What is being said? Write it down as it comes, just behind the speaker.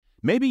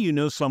Maybe you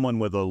know someone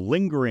with a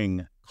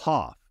lingering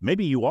cough.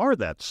 Maybe you are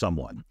that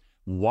someone.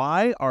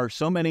 Why are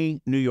so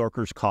many New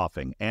Yorkers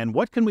coughing, and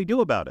what can we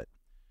do about it?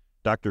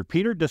 Dr.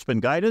 Peter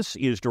Dicpinigaitis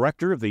is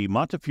director of the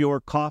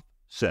Montefiore Cough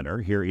Center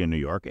here in New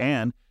York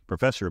and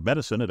professor of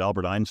medicine at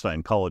Albert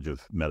Einstein College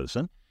of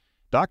Medicine.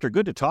 Doctor,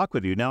 good to talk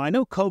with you. Now, I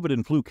know COVID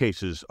and flu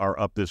cases are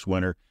up this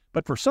winter,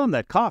 but for some,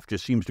 that cough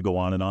just seems to go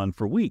on and on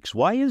for weeks.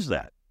 Why is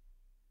that?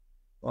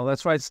 Well,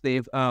 that's right,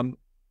 Steve.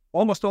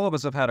 Almost all of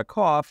us have had a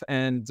cough,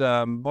 and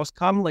most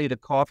commonly the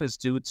cough is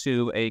due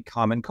to a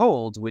common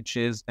cold, which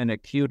is an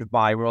acute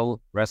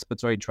viral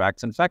respiratory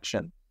tract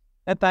infection.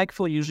 And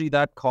thankfully, usually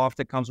that cough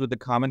that comes with the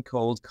common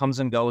cold comes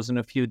and goes in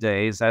a few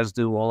days, as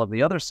do all of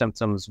the other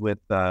symptoms with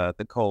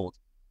the cold.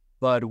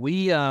 But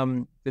we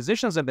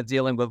physicians have been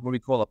dealing with what we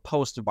call a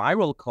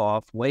post-viral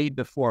cough way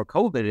before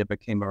COVID ever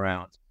came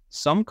around.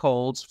 Some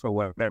colds, for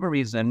whatever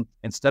reason,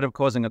 instead of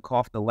causing a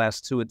cough that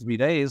lasts 2 or 3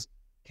 days,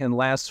 can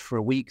last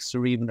for weeks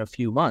or even a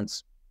few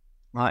months.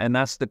 And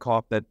that's the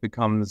cough that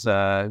becomes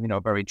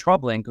very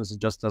troubling because it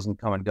just doesn't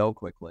come and go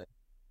quickly.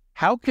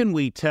 How can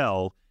we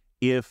tell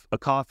if a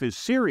cough is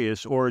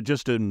serious or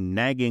just a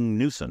nagging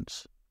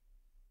nuisance?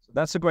 So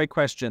that's a great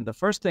question. The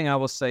first thing I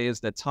will say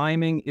is that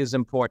timing is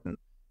important.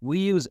 We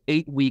use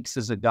 8 weeks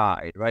as a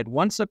guide, right?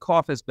 Once a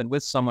cough has been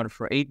with someone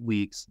for 8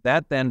 weeks,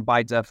 that then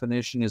by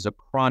definition is a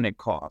chronic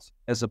cough,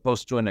 as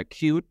opposed to an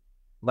acute,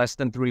 less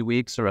than 3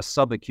 weeks, or a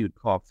subacute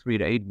cough, 3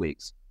 to 8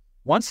 weeks.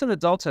 Once an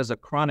adult has a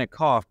chronic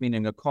cough,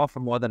 meaning a cough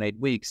for more than 8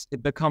 weeks,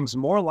 it becomes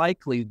more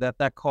likely that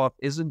that cough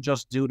isn't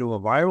just due to a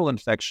viral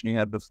infection you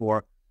had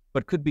before,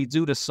 but could be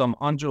due to some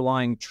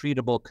underlying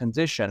treatable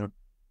condition.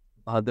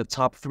 The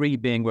top 3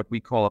 being what we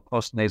call a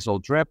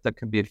postnasal drip that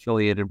can be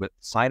affiliated with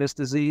sinus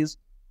disease,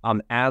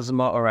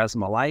 asthma or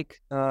asthma-like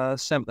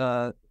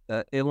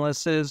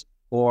illnesses,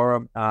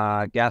 or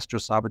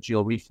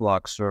gastroesophageal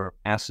reflux or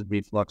acid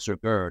reflux or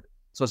GERD.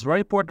 So it's very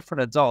important for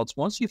adults.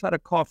 Once you've had a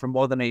cough for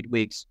more than 8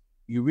 weeks,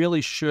 you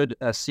really should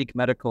seek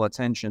medical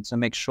attention to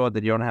make sure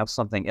that you don't have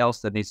something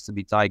else that needs to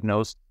be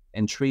diagnosed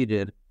and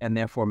treated and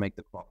therefore make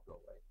the cough go away.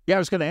 Yeah, I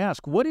was going to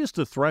ask, what is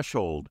the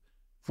threshold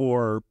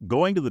for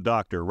going to the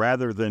doctor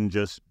rather than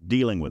just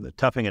dealing with it,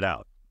 toughing it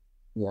out?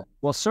 Yeah.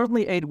 Well,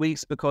 certainly 8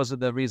 weeks because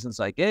of the reasons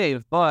I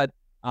gave, but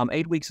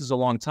 8 weeks is a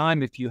long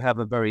time if you have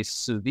a very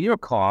severe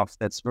cough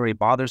that's very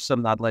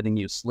bothersome, not letting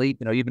you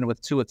sleep. Even with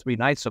 2 or 3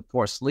 nights of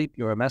poor sleep,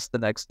 you're a mess the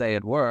next day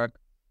at work.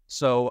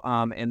 So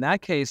in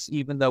that case,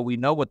 even though we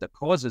know what the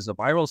cause is, a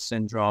viral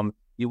syndrome,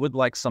 you would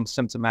like some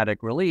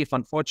symptomatic relief.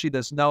 Unfortunately,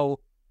 there's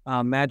no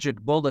magic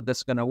bullet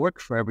that's going to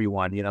work for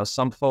everyone.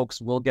 Some folks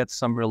will get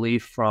some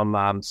relief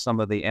from some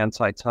of the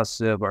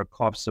antitussive or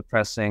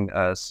cough-suppressing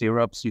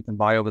syrups you can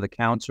buy over the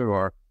counter,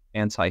 or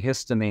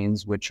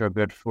antihistamines, which are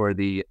good for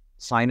the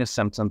sinus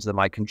symptoms that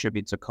might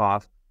contribute to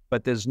cough.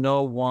 But there's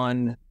no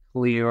one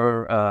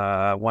clear,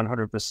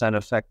 100%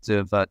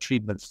 effective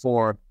treatment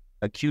for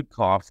acute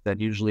cough that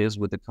usually is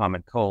with the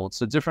common cold.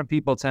 So different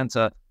people tend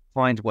to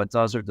find what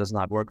does or does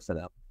not work for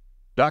them.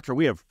 Doctor,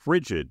 we have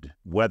frigid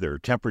weather,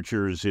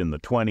 temperatures in the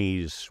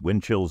 20s,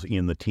 wind chills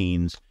in the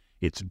teens.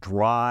 It's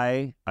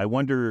dry. I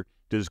wonder,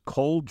 does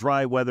cold,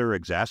 dry weather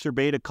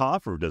exacerbate a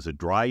cough, or does it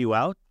dry you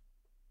out?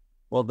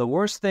 Well, the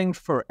worst thing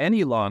for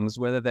any lungs,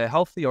 whether they're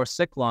healthy or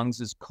sick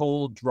lungs, is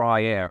cold,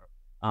 dry air.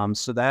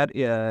 So that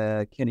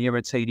can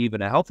irritate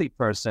even a healthy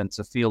person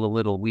to feel a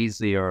little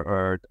wheezy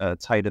or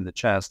tight in the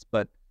chest.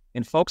 But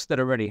in folks that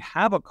already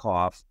have a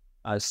cough,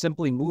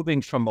 simply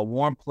moving from a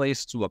warm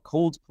place to a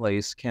cold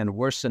place can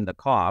worsen the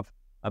cough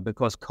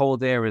because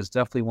cold air is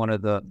definitely one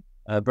of the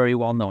very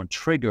well-known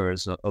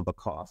triggers of a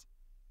cough.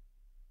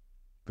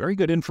 Very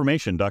good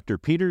information. Dr.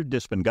 Peter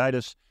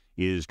Dicpinigaitis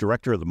is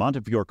director of the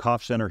Montefiore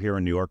Cough Center here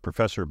in New York,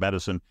 professor of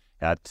medicine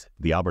at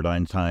the Albert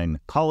Einstein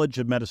College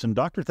of Medicine.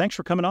 Doctor, thanks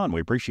for coming on.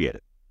 We appreciate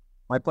it.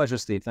 My pleasure,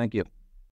 Steve. Thank you.